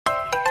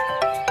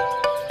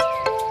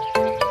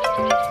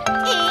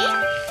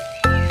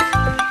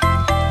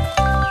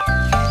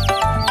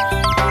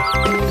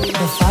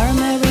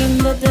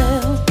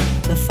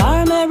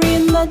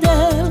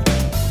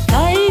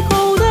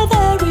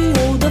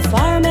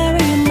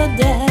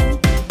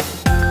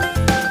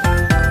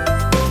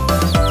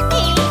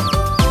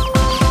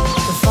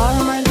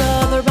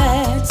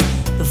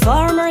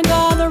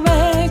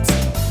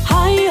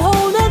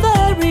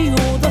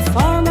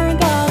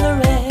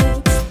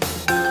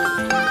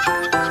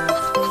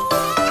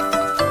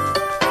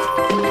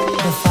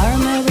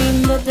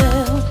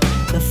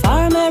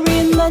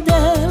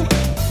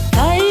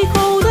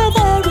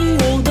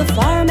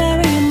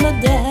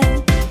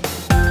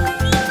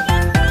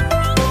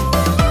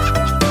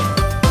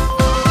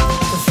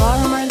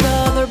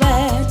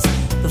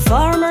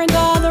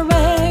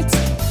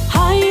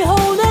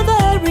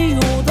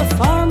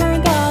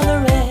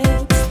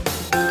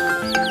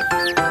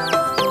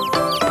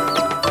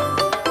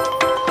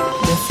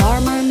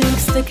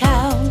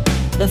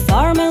the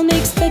farmer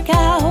milks the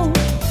cow.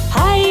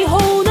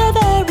 Hi-ho, the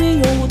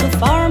derry-o, the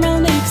farmer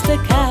milks the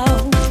cow.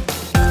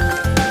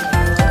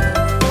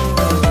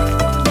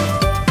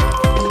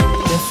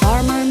 The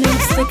farmer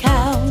milks the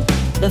cow,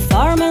 the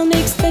farmer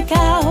milks the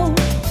cow.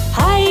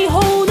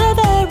 Hi-ho, the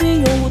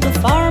derry-o, the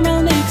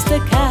farmer milks the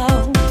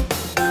cow.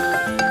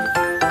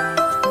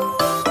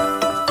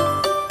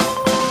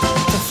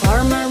 The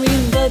farmer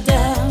in the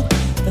dell,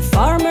 the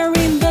farmer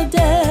in the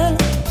dell.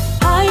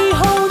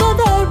 Hi-ho, the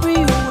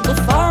derry-o, the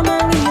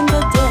farmer in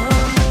the dell.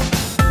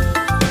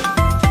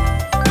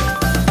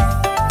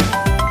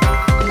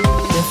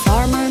 The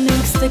farmer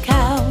milks the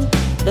cow,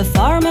 the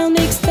farmer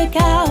milks the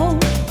cow.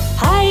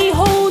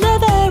 Hi-ho, the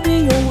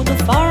derry-o, the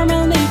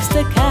farmer milks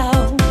the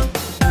cow.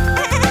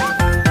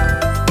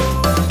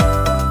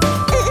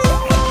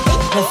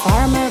 The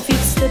farmer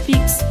feeds the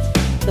pigs,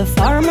 the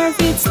farmer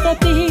feeds the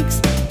pigs.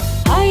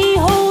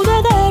 Hi-ho, the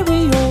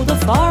derry-o, the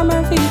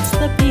farmer feeds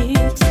the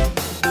pigs.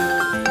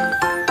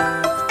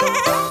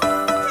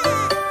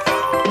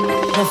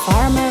 The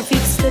farmer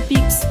feeds the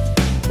pigs,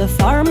 the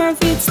farmer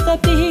feeds the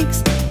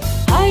pigs.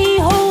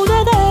 Hi-ho,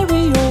 the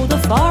derry-o, the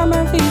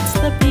farmer feeds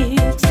the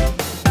pigs.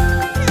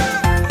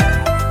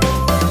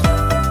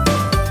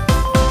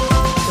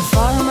 The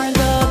farmer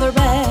gathers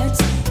eggs,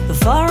 the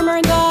farmer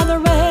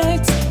gathers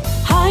eggs.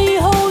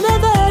 Hi-ho, the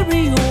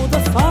derry-o,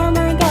 the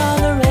farmer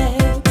gathers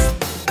eggs.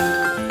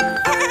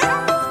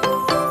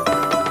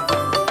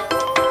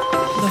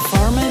 The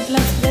farmer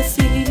plants the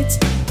seeds,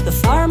 the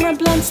farmer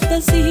plants the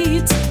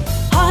seeds.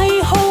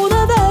 Hi-ho,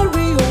 the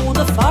derry-o,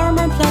 the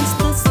farmer plants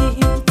the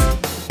seeds.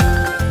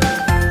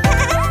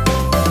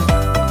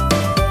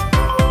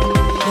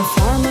 The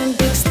farmer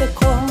picks the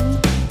corn,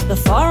 the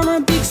farmer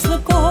picks the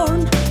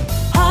corn.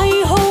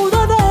 Hi-ho,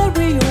 the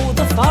derry-o,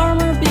 the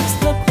farmer picks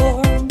the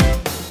corn.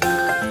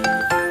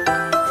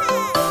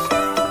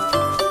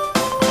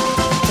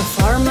 The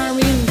farmer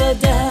in the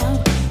dell,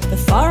 the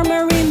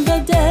farmer in the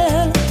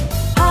dell.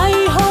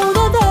 Hi-ho,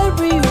 the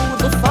derry-o,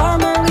 the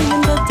farmer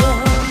in the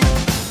dell.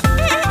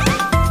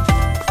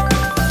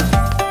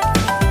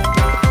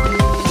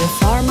 The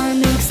farmer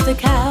milks the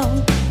cow,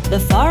 the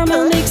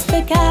farmer milks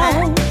the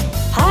cow.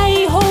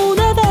 Hi-ho,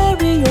 the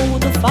derry-o,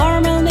 the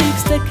farmer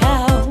milks the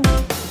cow.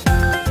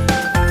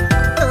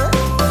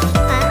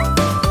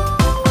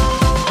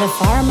 The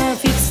farmer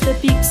feeds the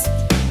pigs,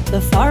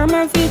 the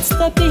farmer feeds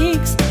the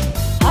pigs.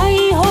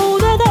 Hi-ho,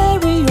 the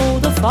derry-o,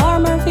 the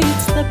farmer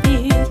feeds the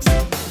pigs.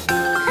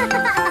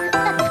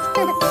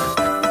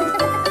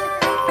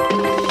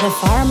 The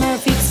farmer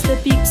feeds the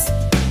pigs,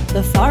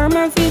 the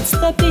farmer feeds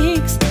the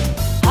pigs.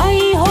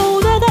 Hi-ho,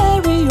 the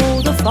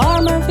derry-o, the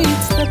farmer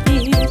feeds the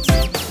pigs.